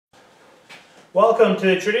Welcome to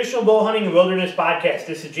the Traditional Bow Hunting and Wilderness Podcast.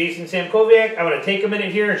 This is Jason Samkoviak. I'm going to take a minute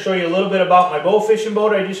here and show you a little bit about my bow fishing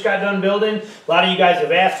boat I just got done building. A lot of you guys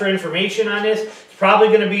have asked for information on this. It's probably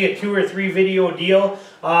going to be a 2 or 3 video deal.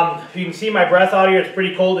 You can see my breath out here. It's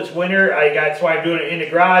pretty cold. It's winter. That's why I'm doing it in the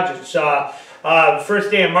garage. It's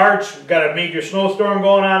first day of March. We've got a major snowstorm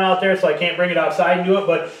going on out there, so I can't bring it outside and do it.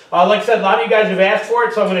 But like I said, a lot of you guys have asked for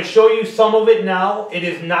it, so I'm going to show you some of it now. It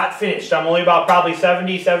is not finished. I'm only about probably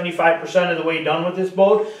 70-75% of the way done with this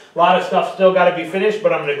boat. A lot of stuff still got to be finished,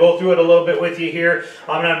 but I'm going to go through it a little bit with you here.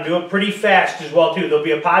 I'm going to do it pretty fast as well, too. There'll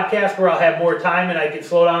be a podcast where I'll have more time and I can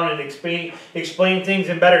slow down and explain things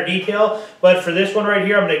in better detail. But for this one right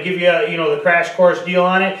here, I'm going to give you, the crash course deal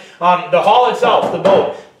on it. The hull itself, the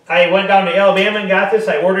boat. I went down to Alabama and got this.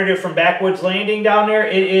 I ordered it from Backwoods Landing down there.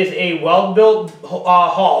 It is a well-built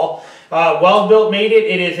hull. Well-built made it.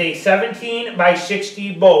 It is a 17 by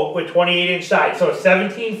 60 boat with 28-inch sides. So it's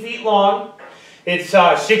 17 feet long. It's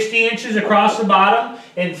 60 inches across the bottom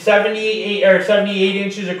and 78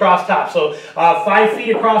 inches across top. So 5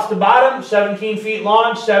 feet across the bottom, 17 feet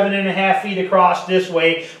long, 7.5 feet across this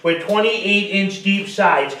way with 28-inch deep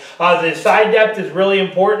sides. The side depth is really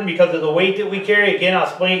important because of the weight that we carry. Again, I'll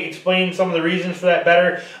explain some of the reasons for that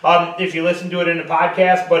better if you listen to it in the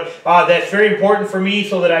podcast. But that's very important for me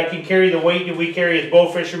so that I can carry the weight that we carry as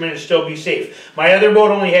bow fishermen and still be safe. My other boat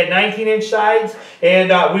only had 19-inch sides, and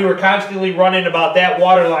we were constantly running about that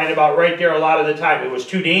water line about right there a lot of the time. It was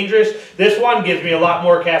too dangerous. This one gives me a lot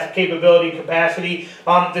more capability and capacity.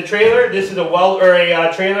 The trailer, this is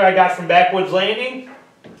a trailer I got from Backwoods Landing.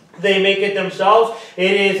 They make it themselves.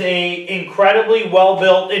 It is incredibly well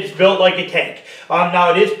built. It's built like a tank.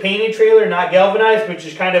 Now it is painted trailer, not galvanized, which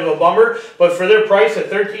is kind of a bummer. But for their price of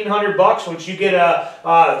 $1,300, which you get a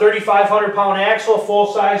 3,500-pound axle,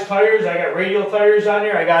 full-size tires. I got radial tires on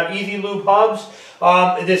there. I got easy lube hubs.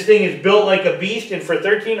 This thing is built like a beast, and for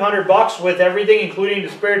 $1,300 with everything, including the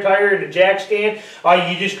spare tire and the jack stand,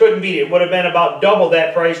 you just couldn't beat it. It would have been about double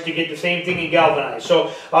that price to get the same thing in galvanized. So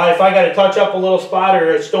if I got to touch up a little spot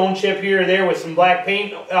or a stone chip here or there with some black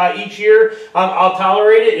paint each year, I'll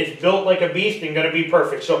tolerate it. It's built like a beast and going to be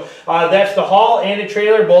perfect. So that's the hull and the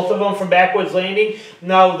trailer, both of them from Backwoods Landing.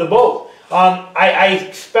 Now the boat. I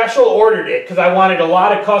special ordered it because I wanted a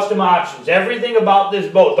lot of custom options. Everything about this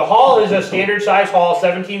boat. The hull is a standard size hull,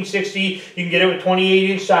 1760. You can get it with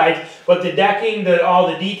 28-inch sides. But the decking, all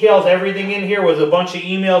the details, everything in here was a bunch of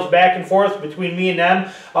emails back and forth between me and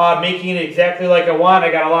them, making it exactly like I want.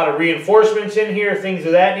 I got a lot of reinforcements in here, things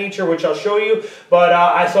of that nature, which I'll show you.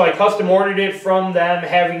 But so I custom ordered it from them,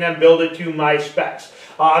 having them build it to my specs.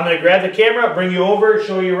 I'm going to grab the camera, bring you over,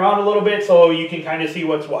 show you around a little bit so you can kind of see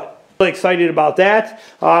what's what. Really excited about that.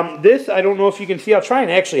 This, I don't know if you can see. I'll try and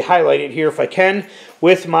actually highlight it here if I can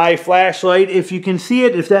with my flashlight. If you can see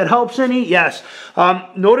it, if that helps any, yes.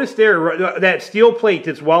 Notice there, that steel plate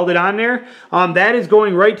that's welded on there, that is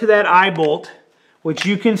going right to that eye bolt, which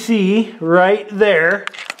you can see right there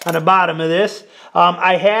on the bottom of this.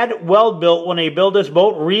 I had Weld Built, when they build this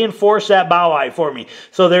boat, reinforce that bow eye for me.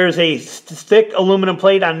 So there's a thick aluminum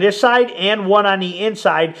plate on this side and one on the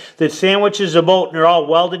inside that sandwiches the boat, and they're all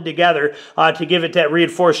welded together to give it that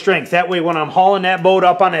reinforced strength. That way when I'm hauling that boat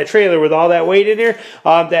up on that trailer with all that weight in there,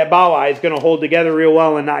 that bow eye is going to hold together real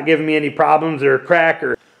well and not giving me any problems or crack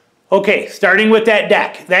or... Okay, starting with that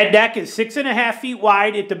deck. That deck is 6.5 feet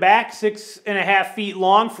wide at the back, 6.5 feet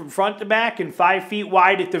long from front to back, and 5 feet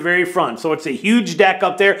wide at the very front. So it's a huge deck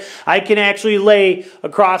up there. I can actually lay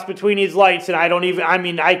across between these lights, and I don't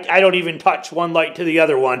even touch one light to the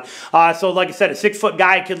other one. So like I said, a 6-foot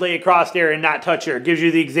guy could lay across there and not touch her. It gives you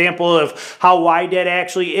the example of how wide that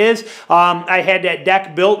actually is. I had that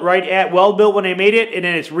deck built right at Weld Built when they made it, and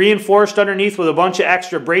then it's reinforced underneath with a bunch of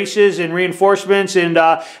extra braces and reinforcements and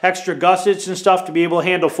extra gussets and stuff to be able to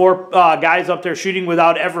handle 4 guys up there shooting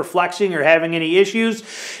without ever flexing or having any issues.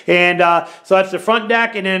 And so that's the front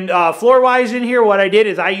deck. And then floor-wise in here, what I did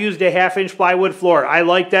is I used a 1/2-inch plywood floor. I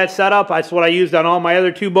like that setup. That's what I used on all my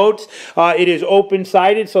other 2 boats. It is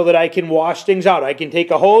open-sided so that I can wash things out. I can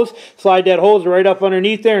take a hose, slide that hose right up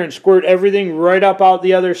underneath there, and squirt everything right up out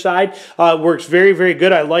the other side. Works very, very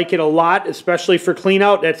good. I like it a lot, especially for clean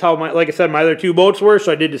out. That's how, like I said, my other 2 boats were,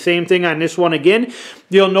 so I did the same thing on this one again.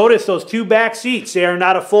 You'll notice notice those two back seats, they are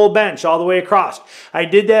not a full bench all the way across. I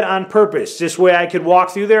did that on purpose. This way I could walk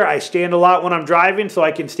through there. I stand a lot when I'm driving, so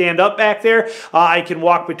I can stand up back there. I can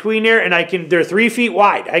walk between there, and they're 3 feet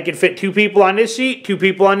wide. I can fit 2 people on this seat, 2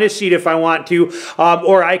 people on this seat if I want to,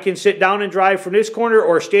 or I can sit down and drive from this corner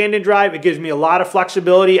or stand and drive. It gives me a lot of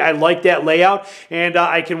flexibility. I like that layout, and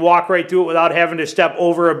I can walk right through it without having to step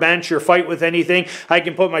over a bench or fight with anything. I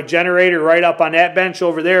can put my generator right up on that bench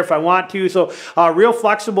over there if I want to. So real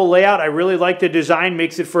flexible layout. I really like the design.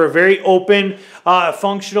 Makes it for a very open,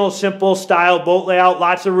 functional, simple style boat layout.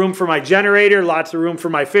 Lots of room for my generator, lots of room for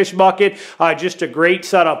my fish bucket. Just a great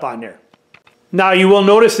setup on there. Now you will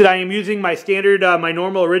notice that I am using my standard, my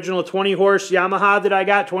normal original 20 horse Yamaha that I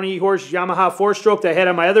got, 20 horse Yamaha 4-stroke that I had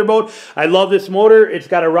on my other boat. I love this motor. It's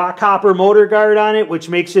got a rock hopper motor guard on it, which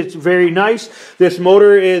makes it very nice. This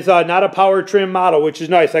motor is not a power trim model, which is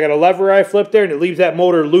nice. I got a lever I flip there and it leaves that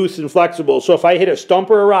motor loose and flexible. So if I hit a stump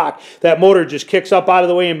or a rock, that motor just kicks up out of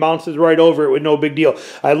the way and bounces right over it with no big deal.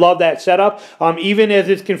 I love that setup. Even as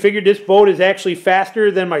it's configured, this boat is actually faster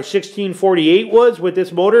than my 1648 was with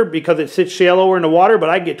this motor because it sits shallow in the water, but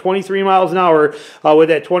I can get 23 miles an hour with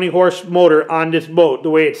that 20 horse motor on this boat the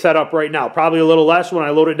way it's set up right now. Probably a little less when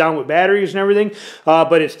I load it down with batteries and everything,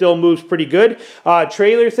 but it still moves pretty good.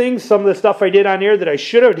 Trailer things, some of the stuff I did on there that I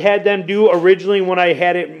should have had them do originally when I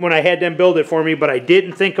had them build it for me, but I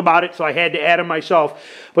didn't think about it, so I had to add them myself.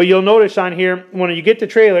 But you'll notice on here, when you get the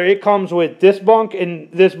trailer, it comes with this bunk and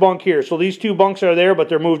this bunk here. So these 2 bunks are there, but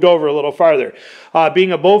they're moved over a little farther.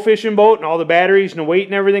 Being a bow fishing boat and all the batteries and the weight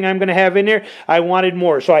and everything I'm going to have in there, I wanted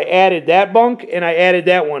more. So I added that bunk and I added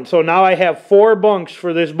that one. So now I have 4 bunks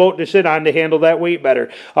for this boat to sit on to handle that weight better.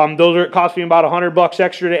 It cost me about $100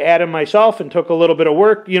 extra to add them myself and took a little bit of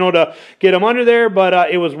work, to get them under there,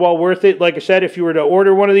 but it was well worth it. Like I said, if you were to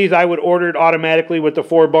order one of these, I would order it automatically with the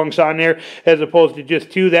 4 bunks on there as opposed to just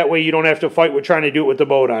 2. That way you don't have to fight with trying to do it with the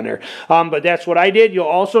boat on there. But that's what I did. You'll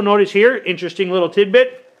also notice here, interesting little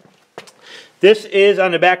tidbit. This is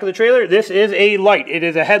on the back of the trailer. This is a light. It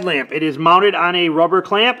is a headlamp. It is mounted on a rubber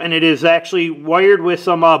clamp, and it is actually wired with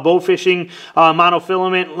some bow fishing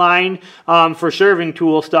monofilament line for serving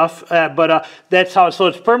tool stuff. That's how. So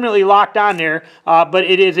it's permanently locked on there. But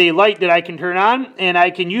it is a light that I can turn on, and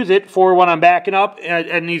I can use it for when I'm backing up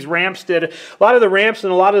and these ramps. That a lot of the ramps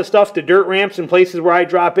and a lot of the stuff, the dirt ramps and places where I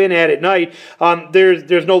drop in at night,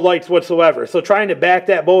 there's no lights whatsoever. So trying to back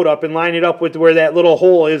that boat up and line it up with where that little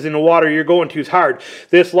hole is in the water you're going to is hard.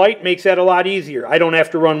 This light makes that a lot easier. I don't have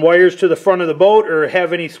to run wires to the front of the boat or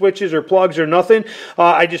have any switches or plugs or nothing.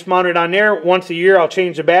 I just mount it on there. Once a year I'll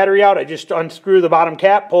change the battery out. I just unscrew the bottom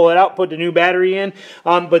cap, pull it out, put the new battery in.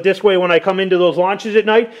 But this way when I come into those launches at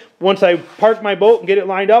night, once I park my boat and get it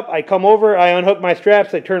lined up, I come over, I unhook my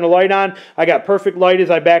straps, I turn the light on. I got perfect light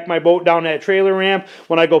as I back my boat down that trailer ramp.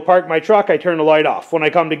 When I go park my truck, I turn the light off. When I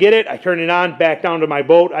come to get it, I turn it on, back down to my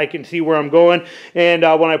boat. I can see where I'm going. And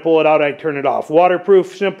when I pull it out, I turn it off.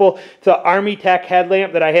 Waterproof, simple. It's an Army Tech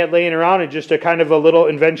headlamp that I had laying around, and just a kind of a little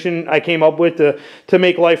invention I came up with to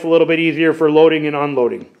make life a little bit easier for loading and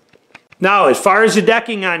unloading. Now, as far as the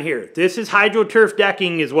decking on here, this is HydroTurf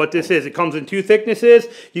decking is what this is. It comes in 2 thicknesses.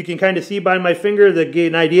 You can kind of see by my finger to get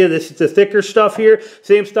an idea. This is the thicker stuff here.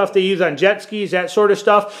 Same stuff they use on jet skis, that sort of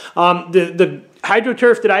stuff. The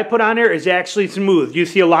HydroTurf that I put on there is actually smooth. You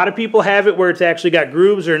see a lot of people have it where it's actually got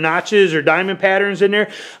grooves or notches or diamond patterns in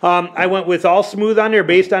there. I went with all smooth on there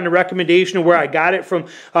based on the recommendation of where I got it from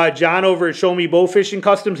John over at Show Me Bowfishing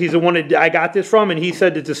Customs. He's the one that I got this from, and he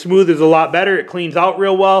said that the smooth is a lot better. It cleans out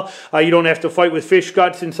real well. You don't have to fight with fish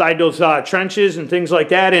guts inside those trenches and things like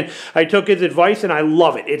that. And I took his advice, and I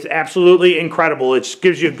love it. It's absolutely incredible. It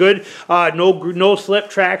gives you good no slip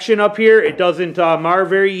traction up here. It doesn't mar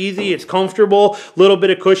very easy. It's comfortable. Little bit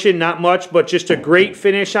of cushion, not much, but just a great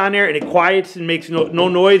finish on there, and it quiets and makes no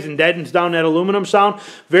noise and deadens down that aluminum sound.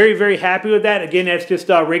 Very, very happy with that. Again, that's just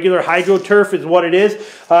regular HydroTurf is what it is.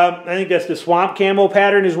 I think that's the swamp camo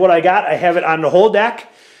pattern is what I got. I have it on the whole deck.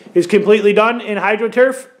 It's completely done in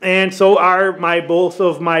HydroTurf, and so are both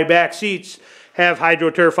of my back seats have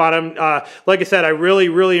HydroTurf on them. Like I said, I'm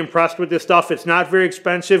really impressed with this stuff. It's not very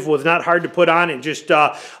expensive, was not hard to put on, and just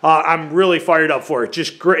I'm really fired up for it.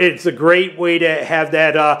 Just it's a great way to have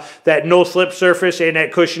that no slip surface and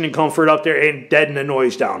that cushion and comfort up there and deaden the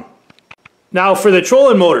noise down. Now for the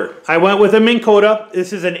trolling motor, I went with a Minn Kota.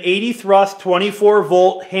 This is an 80 thrust, 24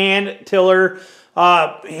 volt hand tiller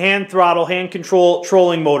hand throttle, hand control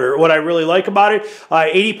trolling motor. What I really like about it,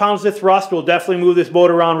 80 pounds of thrust will definitely move this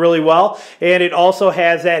boat around really well. And it also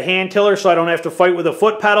has that hand tiller, so I don't have to fight with a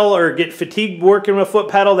foot pedal or get fatigued working with a foot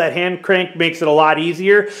pedal. That hand crank makes it a lot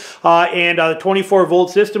easier. And a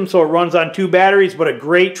 24-volt system, so it runs on 2 batteries, but a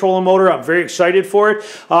great trolling motor. I'm very excited for it.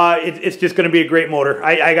 It's just going to be a great motor.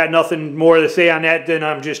 I got nothing more to say on that than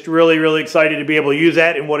I'm just really, really excited to be able to use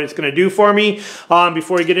that and what it's going to do for me.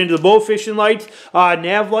 Before we get into the bow fishing lights,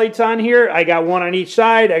 nav lights on here. I got one on each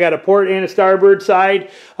side. I got a port and a starboard side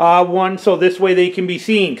one, so this way they can be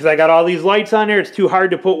seen, because I got all these lights on there. It's too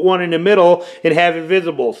hard to put one in the middle and have it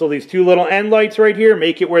visible. So these 2 little end lights right here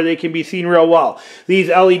make it where they can be seen real well. These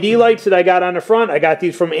LED lights that I got on the front, I got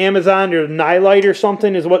these from Amazon. They're Nightlight or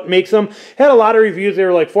something is what makes them. Had a lot of reviews. They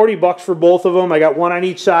were like 40 bucks for both of them. I got one on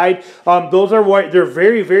each side. Those are white. They're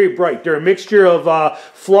very, very bright. They're a mixture of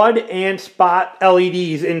flood and spot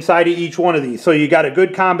LEDs inside of each one of these. So you got a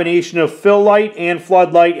good combination of fill light and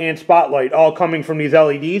floodlight and spotlight all coming from these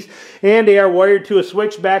LEDs. And they are wired to a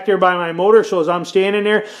switch back there by my motor. So as I'm standing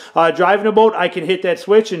there driving a boat, I can hit that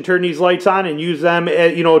switch and turn these lights on and use them,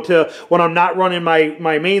 to when I'm not running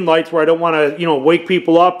my main lights where I don't want to, wake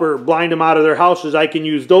people up or blind them out of their houses. I can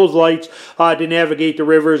use those lights to navigate the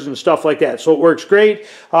rivers and stuff like that. So it works great.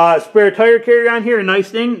 Spare tire carrier on here, a nice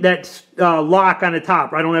thing. That's lock on the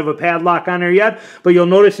top. I don't have a padlock on there yet, but you'll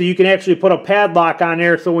notice that you can actually put a padlock on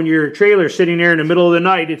there, so when your trailer's sitting there in the middle of the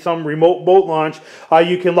night at some remote boat launch,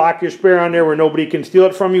 you can lock your spare on there where nobody can steal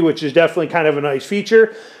it from you, which is definitely kind of a nice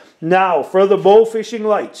feature. Now, for the bow fishing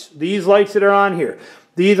lights, these lights that are on here,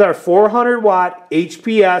 these are 400 watt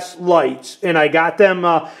HPS lights, and I got them,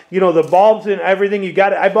 the bulbs and everything. You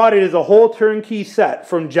got it. I bought it as a whole turnkey set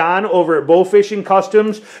from John over at Bowfishing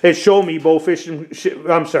Customs. It Show Me Bowfishing.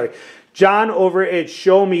 I'm sorry. John over at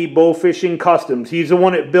Show Me Bowfishing Customs. He's the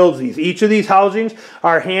one that builds these. Each of these housings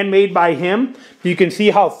are handmade by him. You can see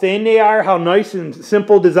how thin they are, how nice and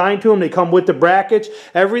simple design to them. They come with the brackets.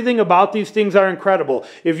 Everything about these things are incredible.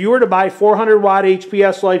 If you were to buy 400 watt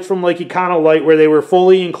HPS lights from like Econolite, where they were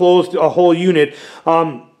fully enclosed, a whole unit,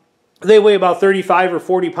 they weigh about 35 or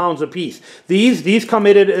 40 pounds a piece. These come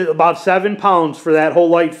in at about 7 pounds for that whole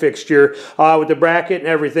light fixture with the bracket and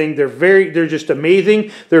everything. They're just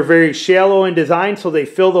amazing. They're very shallow in design, so they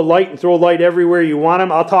fill the light and throw light everywhere you want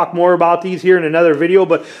them. I'll talk more about these here in another video,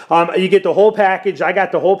 but you get the whole package. I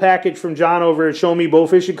got the whole package from John over at Show Me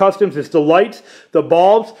Bowfishing Customs. It's the lights, the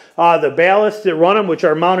bulbs, the ballasts that run them, which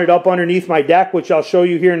are mounted up underneath my deck, which I'll show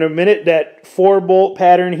you here in a minute. That 4-bolt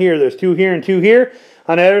pattern here. There's 2 here and 2 here.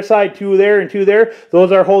 On the other side, 2 there and 2 there.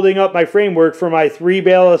 Those are holding up my framework for my 3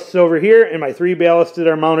 ballasts over here and my 3 ballasts that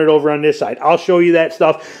are mounted over on this side. I'll show you that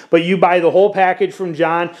stuff. But you buy the whole package from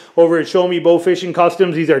John over at Show Me Bowfishing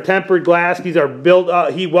Customs. These are tempered glass. These are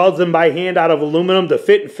built, he welds them by hand out of aluminum. The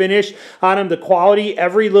fit and finish on them, the quality,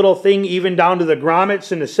 every little thing, even down to the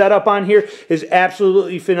grommets and the setup on here is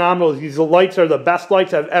absolutely phenomenal. These lights are the best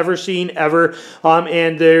lights I've ever seen, ever.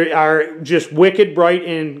 And they are just wicked bright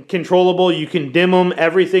and controllable. You can dim them,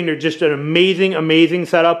 everything. They're just an amazing, amazing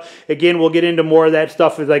setup. Again, we'll get into more of that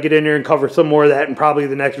stuff as I get in there and cover some more of that in probably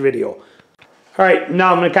the next video. All right,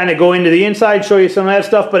 now I'm going to kind of go into the inside, show you some of that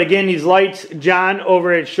stuff. But again, these lights, John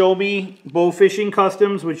over at Show Me Bowfishing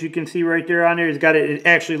Customs, which you can see right there on there, he's got it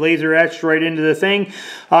actually laser etched right into the thing,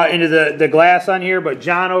 into the glass on here. But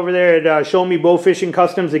John over there at Show Me Bowfishing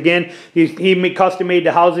Customs, again, he custom made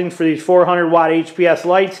the housings for these 400 watt HPS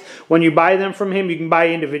lights. When you buy them from him, you can buy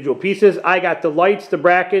individual pieces. I got the lights, the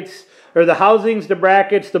brackets, or the housings, the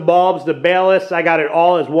brackets, the bulbs, the ballasts. I got it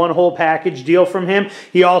all as one whole package deal from him.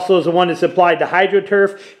 He also is the one that supplied the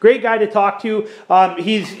HydroTurf. Great guy to talk to.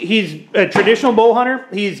 He's a traditional bow hunter.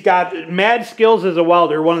 He's got mad skills as a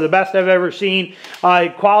welder, one of the best I've ever seen.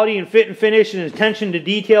 Quality and fit and finish and his attention to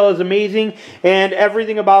detail is amazing. And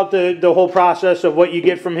everything about the whole process of what you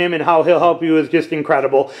get from him and how he'll help you is just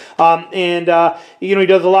incredible. He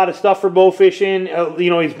does a lot of stuff for bow fishing.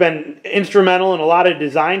 He's been instrumental in a lot of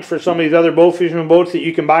designs for some of these other bow fishing boats that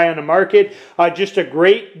you can buy on the market. Just a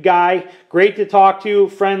great guy, great to talk to,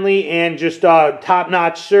 friendly, and just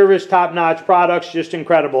top-notch service, top-notch products, just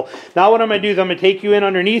incredible. Now what I'm going to do is I'm going to take you in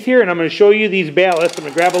underneath here and I'm going to show you these ballasts. I'm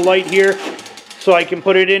going to grab a light here so I can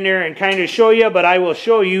put it in there and kind of show you, but I will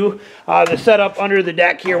show you the setup under the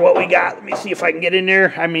deck here, what we got. Let me see if I can get in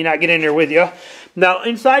there. I may not get in there with you. Now,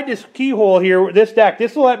 inside this keyhole here, this deck,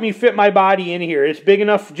 this will let me fit my body in here. It's big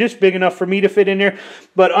enough, just big enough for me to fit in there.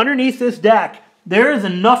 But underneath this deck, there is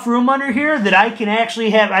enough room under here that I can actually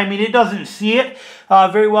have, I mean, it doesn't see it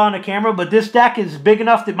very well on the camera, but this deck is big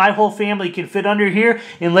enough that my whole family can fit under here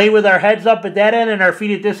and lay with our heads up at that end and our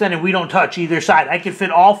feet at this end, and we don't touch either side. I can fit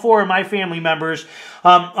all 4 of my family members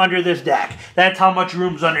under this deck. That's how much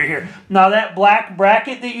room's under here. Now that black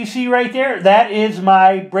bracket that you see right there, that is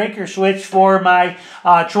my breaker switch for my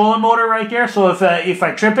trolling motor right there. So if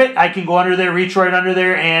I trip it, I can go under there, reach right under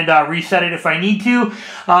there, and reset it if I need to.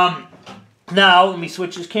 Now, let me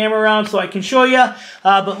switch this camera around so I can show you.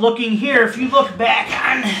 But looking here, if you look back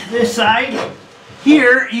on this side,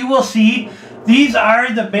 here you will see these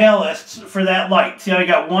are the ballasts for that light. See how I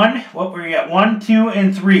got 1, 2,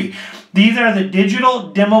 and 3. These are the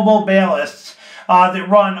digital dimmable ballasts that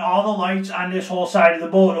run all the lights on this whole side of the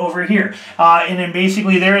boat over here. And then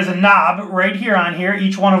basically there is a knob right here on here.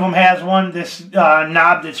 Each one of them has one. This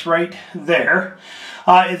knob that's right there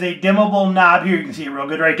is a dimmable knob. Here you can see it real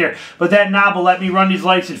good right there. But that knob will let me run these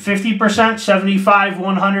lights at 50%, 75,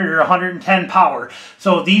 100, or 110 power.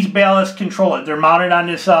 So these ballasts control it. They're mounted on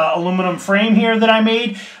this aluminum frame here that I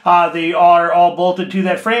made. They are all bolted to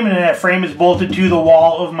that frame, and then that frame is bolted to the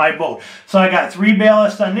wall of my boat. So I got 3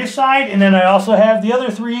 ballasts on this side, and then I also have the other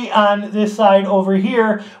 3 on this side over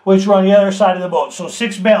here, which run the other side of the boat. So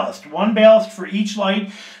 6 ballasts. 1 ballast for each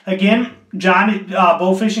light. Again, John at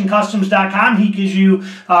bowfishingcustoms.com, he gives you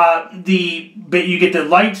you get the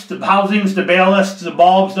lights, the housings, the ballasts, the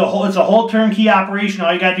bulbs, it's a whole turnkey operation.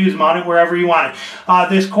 All you got to do is mount it wherever you want it.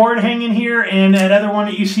 This cord hanging here and that other one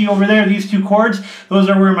that you see over there, these 2 cords, those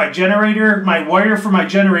are where my wire for my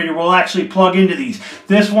generator will actually plug into these.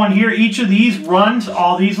 This one here, each of these runs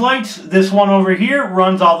all these lights. This one over here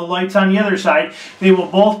runs all the lights on the other side. They will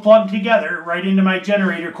both plug together right into my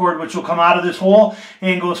generator cord, which will come out of this hole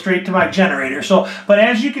and go straight to my generator. So, but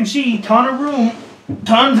as you can see, ton of room,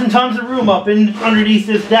 tons and tons of room up underneath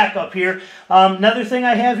this deck up here. Another thing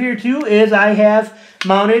I have here too is I have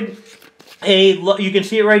mounted you can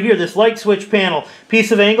see it right here, this light switch panel.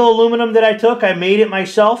 Piece of angle aluminum that I took, I made it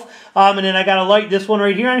myself. And then I got a light, this one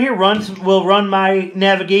right here on here will run my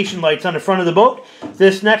navigation lights on the front of the boat.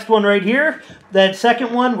 This next one right here, that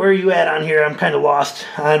second one, where are you at on here? I'm kind of lost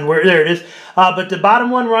on where, there it is. But the bottom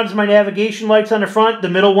one runs my navigation lights on the front. The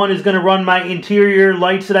middle one is going to run my interior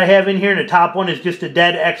lights that I have in here. And the top one is just a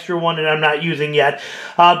dead extra one that I'm not using yet.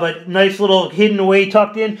 But nice little hidden away,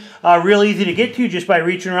 tucked in. Real easy to get to just by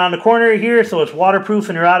reaching around the corner here. So it's waterproof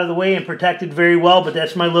and they're out of the way and protected very well. But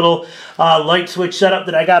that's my little light switch setup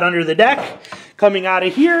that I got under the deck. Coming out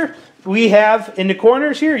of here, we have in the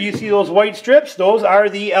corners here, you see those white strips? Those are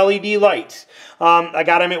the LED lights. I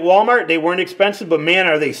got them at Walmart. They weren't expensive, but man,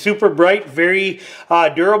 are they super bright, very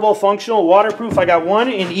durable, functional, waterproof. I got one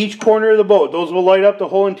in each corner of the boat. Those will light up the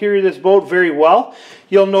whole interior of this boat very well.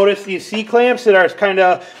 You'll notice these C-clamps that are kind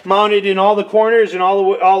of mounted in all the corners and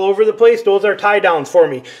all over the place. Those are tie downs for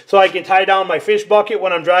me. So I can tie down my fish bucket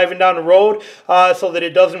when I'm driving down the road so that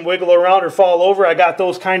it doesn't wiggle around or fall over. I got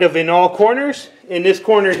those kind of in all corners. In this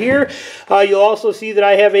corner here, you'll also see that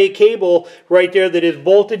I have a cable right there that is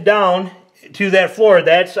bolted down to that floor.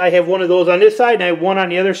 I have one of those on this side and I have one on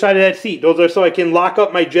the other side of that seat. Those are so I can lock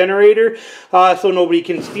up my generator so nobody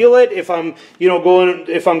can steal it. If I'm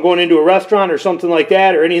going into a restaurant or something like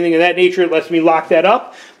that or anything of that nature, it lets me lock that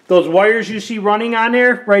up. Those wires you see running on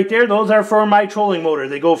there, right there, those are for my trolling motor.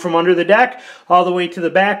 They go from under the deck all the way to the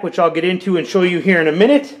back, which I'll get into and show you here in a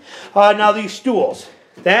minute. Now these stools,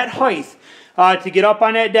 that height to get up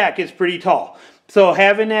on that deck is pretty tall. So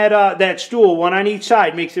having that stool, one on each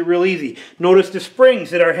side, makes it real easy. Notice the springs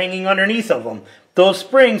that are hanging underneath of them. Those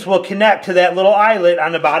springs will connect to that little eyelet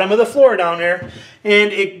on the bottom of the floor down there,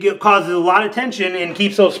 and it causes a lot of tension and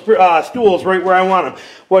keeps those stools right where I want them.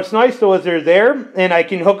 What's nice though is they're there, and I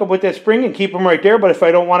can hook them with that spring and keep them right there, but if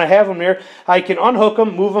I don't want to have them there, I can unhook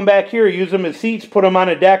them, move them back here, use them as seats, put them on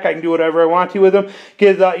a deck. I can do whatever I want to with them,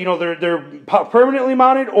 because they're permanently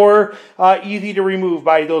mounted or easy to remove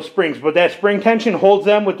by those springs. But that spring tension holds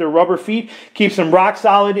them with their rubber feet, keeps them rock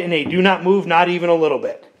solid, and they do not move, not even a little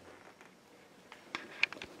bit.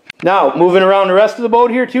 Now, moving around the rest of the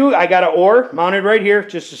boat here too, I got an oar mounted right here,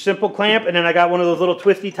 just a simple clamp, and then I got one of those little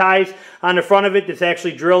twisty ties on the front of it that's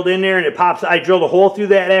actually drilled in there, and it pops. I drilled a hole through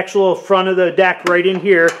that actual front of the deck right in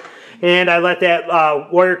here, and I let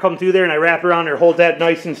that wire come through there, and I wrap around there, hold that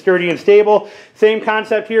nice and sturdy and stable. Same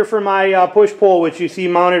concept here for my push pole, which you see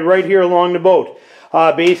mounted right here along the boat.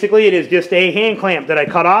 Basically, it is just a hand clamp that I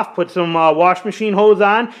cut off, put some wash machine hose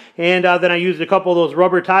on, and then I used a couple of those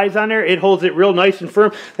rubber ties on there. It holds it real nice and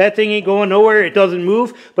firm. That thing ain't going nowhere. It doesn't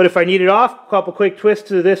move, but if I need it off, a couple quick twists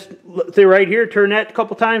to this thing right here, turn that a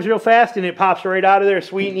couple times real fast, and it pops right out of there.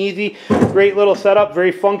 Sweet and easy. Great little setup,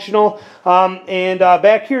 very functional.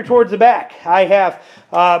 Back here towards the back, I have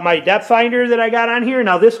my depth finder that I got on here.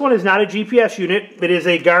 Now this one is not a GPS unit. It is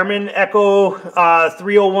a Garmin Echo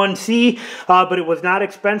 301C, but it was not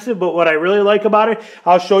expensive. But what I really like about it,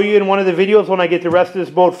 I'll show you in one of the videos when I get the rest of this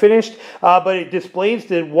boat finished, but it displays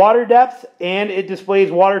the water depth and it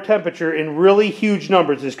displays water temperature in really huge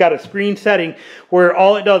numbers. It's got a screen setting where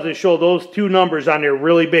all it does is show those two numbers on there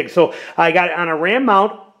really big. So I got it on a ram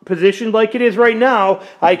mount, positioned like it is right now.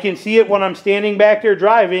 I can see it when I'm standing back there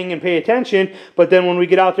driving and pay attention, but then when we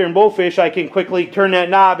get out there and bowfish, I can quickly turn that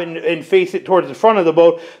knob and face it towards the front of the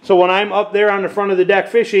boat. So when I'm up there on the front of the deck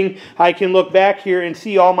fishing, I can look back here and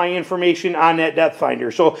see all my information on that depth finder.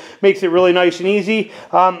 So makes it really nice and easy.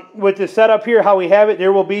 With the setup here, how we have it,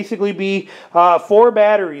 there will basically be 4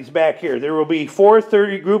 batteries back here. There will be 4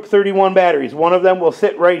 group 31 batteries. One of them will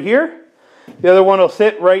sit right here. The other one will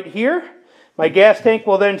sit right here. My gas tank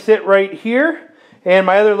will then sit right here, and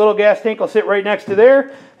my other little gas tank will sit right next to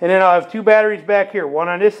there, and then I'll have 2 batteries back here, one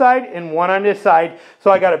on this side and one on this side.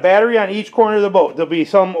 So I got a battery on each corner of the boat. There'll be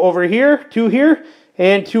some over here, 2 here,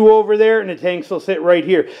 and 2 over there, and the tanks will sit right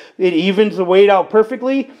here. It evens the weight out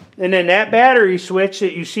perfectly, and then that battery switch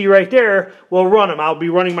that you see right there will run them. I'll be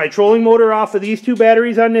running my trolling motor off of these 2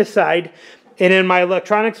 batteries on this side, and then my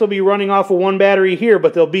electronics will be running off of 1 battery here,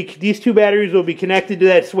 but these 2 batteries will be connected to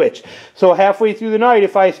that switch. So halfway through the night,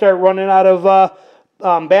 if I start running out of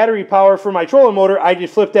battery power for my trolling motor, I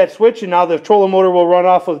just flip that switch, and now the trolling motor will run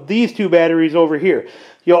off of these 2 batteries over here.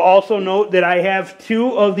 You'll also note that I have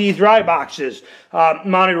 2 of these dry boxes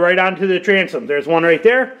mounted right onto the transom. There's one right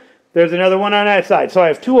there. There's another one on that side. So I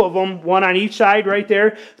have 2 of them, one on each side right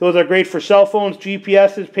there. Those are great for cell phones,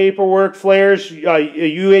 GPSs, paperwork, flares,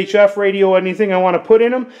 UHF radio, anything I want to put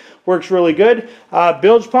in them. Works really good.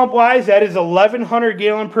 Bilge pump wise, that is 1,100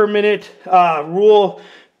 gallon per minute rule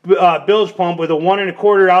bilge pump with a 1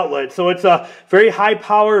 1/4 outlet. So it's a very high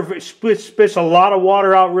power, spits a lot of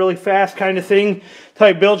water out really fast kind of thing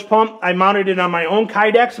type bilge pump. I mounted it on my own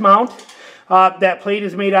Kydex mount. That plate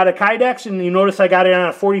is made out of Kydex, and you notice I got it on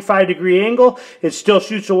a 45-degree angle. It still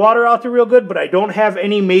shoots the water out there real good, but I don't have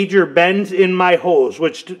any major bends in my hose,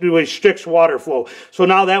 which restricts water flow. So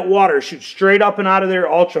now that water shoots straight up and out of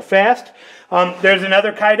there ultra fast. There's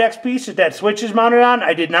another Kydex piece that switch is mounted on.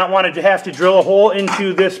 I did not want to have to drill a hole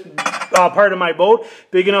into this part of my boat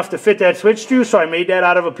big enough to fit that switch through, so I made that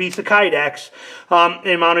out of a piece of Kydex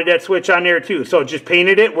and mounted that switch on there too. So just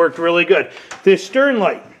painted it, worked really good. This stern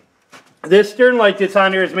light. This stern light that's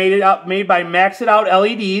on there is made by Max It Out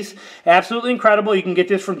LEDs. Absolutely incredible. You can get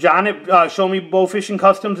this from John at Show Me Bowfishing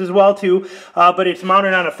Customs as well too. But it's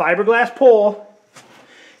mounted on a fiberglass pole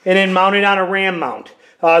and then mounted on a ram mount.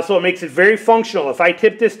 So it makes it very functional. If I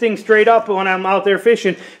tip this thing straight up when I'm out there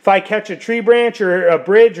fishing, if I catch a tree branch or a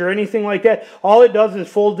bridge or anything like that, all it does is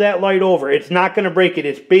fold that light over. It's not going to break it.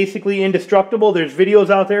 It's basically indestructible. There's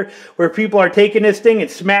videos out there where people are taking this thing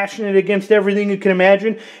and smashing it against everything you can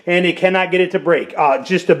imagine, and they cannot get it to break.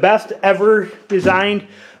 Just the best ever designed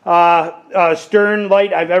stern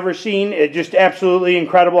light I've ever seen. It's just absolutely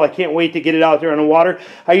incredible. I can't wait to get it out there on the water.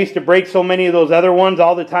 I used to break so many of those other ones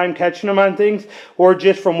all the time catching them on things, or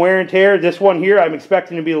just from wear and tear. This one here I'm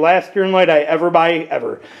expecting to be the last stern light I ever buy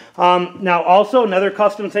ever. Now also another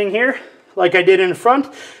custom thing here, like I did in the front,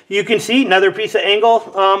 you can see another piece of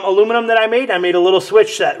angle aluminum that I made. I made a little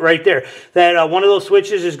switch set right there. That one of those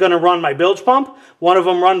switches is going to run my bilge pump. One of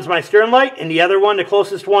them runs my stern light, and the other one, the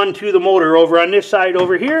closest one to the motor over on this side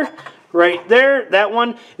over here, right there, that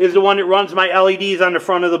one is the one that runs my LEDs on the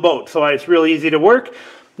front of the boat. So it's really easy to work.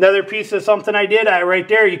 Another piece of something I did, right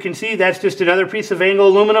there, you can see that's just another piece of angle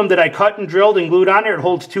aluminum that I cut and drilled and glued on there. It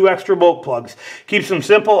holds 2 extra bolt plugs. Keeps them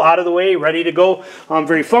simple, out of the way, ready to go.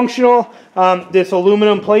 Very functional. This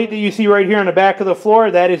aluminum plate that you see right here on the back of the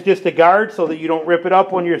floor, that is just a guard so that you don't rip it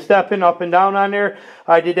up when you're stepping up and down on there.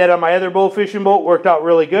 I did that on my other Bowfishing boat, worked out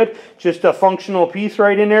really good. Just a functional piece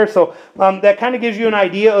right in there. So that kind of gives you an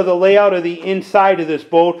idea of the layout of the inside of this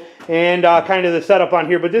boat and kind of the setup on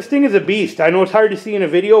here. But this thing is a beast. I know it's hard to see in a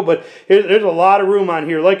video, but there's a lot of room on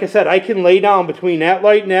here. Like I said, I can lay down between that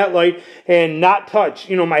light and not touch.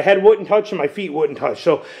 You know, my head wouldn't touch and my feet wouldn't touch.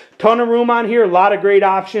 So ton of room on here, a lot of great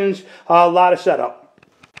options, a lot of setup.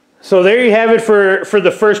 So there you have it for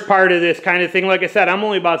the first part of this kind of thing. Like I said, I'm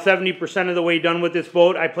only about 70% of the way done with this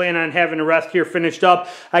boat. I plan on having the rest here finished up.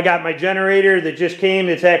 I got my generator that just came.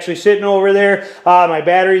 It's actually sitting over there. My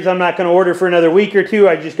batteries I'm not going to order for another week or two.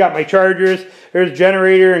 I just got my chargers. There's a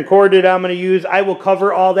generator and cord that I'm going to use. I will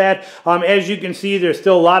cover all that. As you can see, there's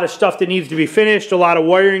still a lot of stuff that needs to be finished, a lot of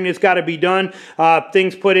wiring that's got to be done,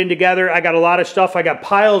 things put in together. I got a lot of stuff. I got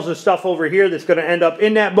piles of stuff over here that's going to end up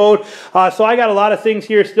in that boat. So I got a lot of things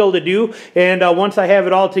here still to do, and once I have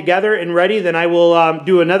it all together and ready, then I will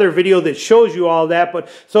do another video that shows you all that. But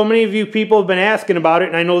so many of you people have been asking about it,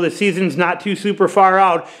 and I know the season's not too super far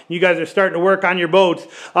out. You guys are starting to work on your boats,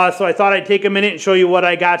 so I thought I'd take a minute and show you what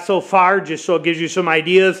I got so far, just so it gives you some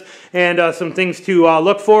ideas and some things to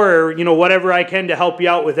look for, or whatever I can to help you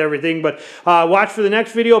out with everything. But watch for the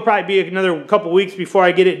next video. It'll probably be another couple weeks before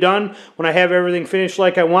I get it done, when I have everything finished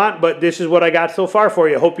like I want. But this is what I got so far for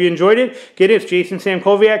you. Hope you enjoyed it. It's Jason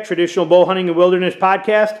Samkowiak, Traditional Bow Hunting and Wilderness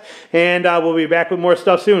Podcast, and we'll be back with more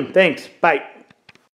stuff soon. Thanks. Bye.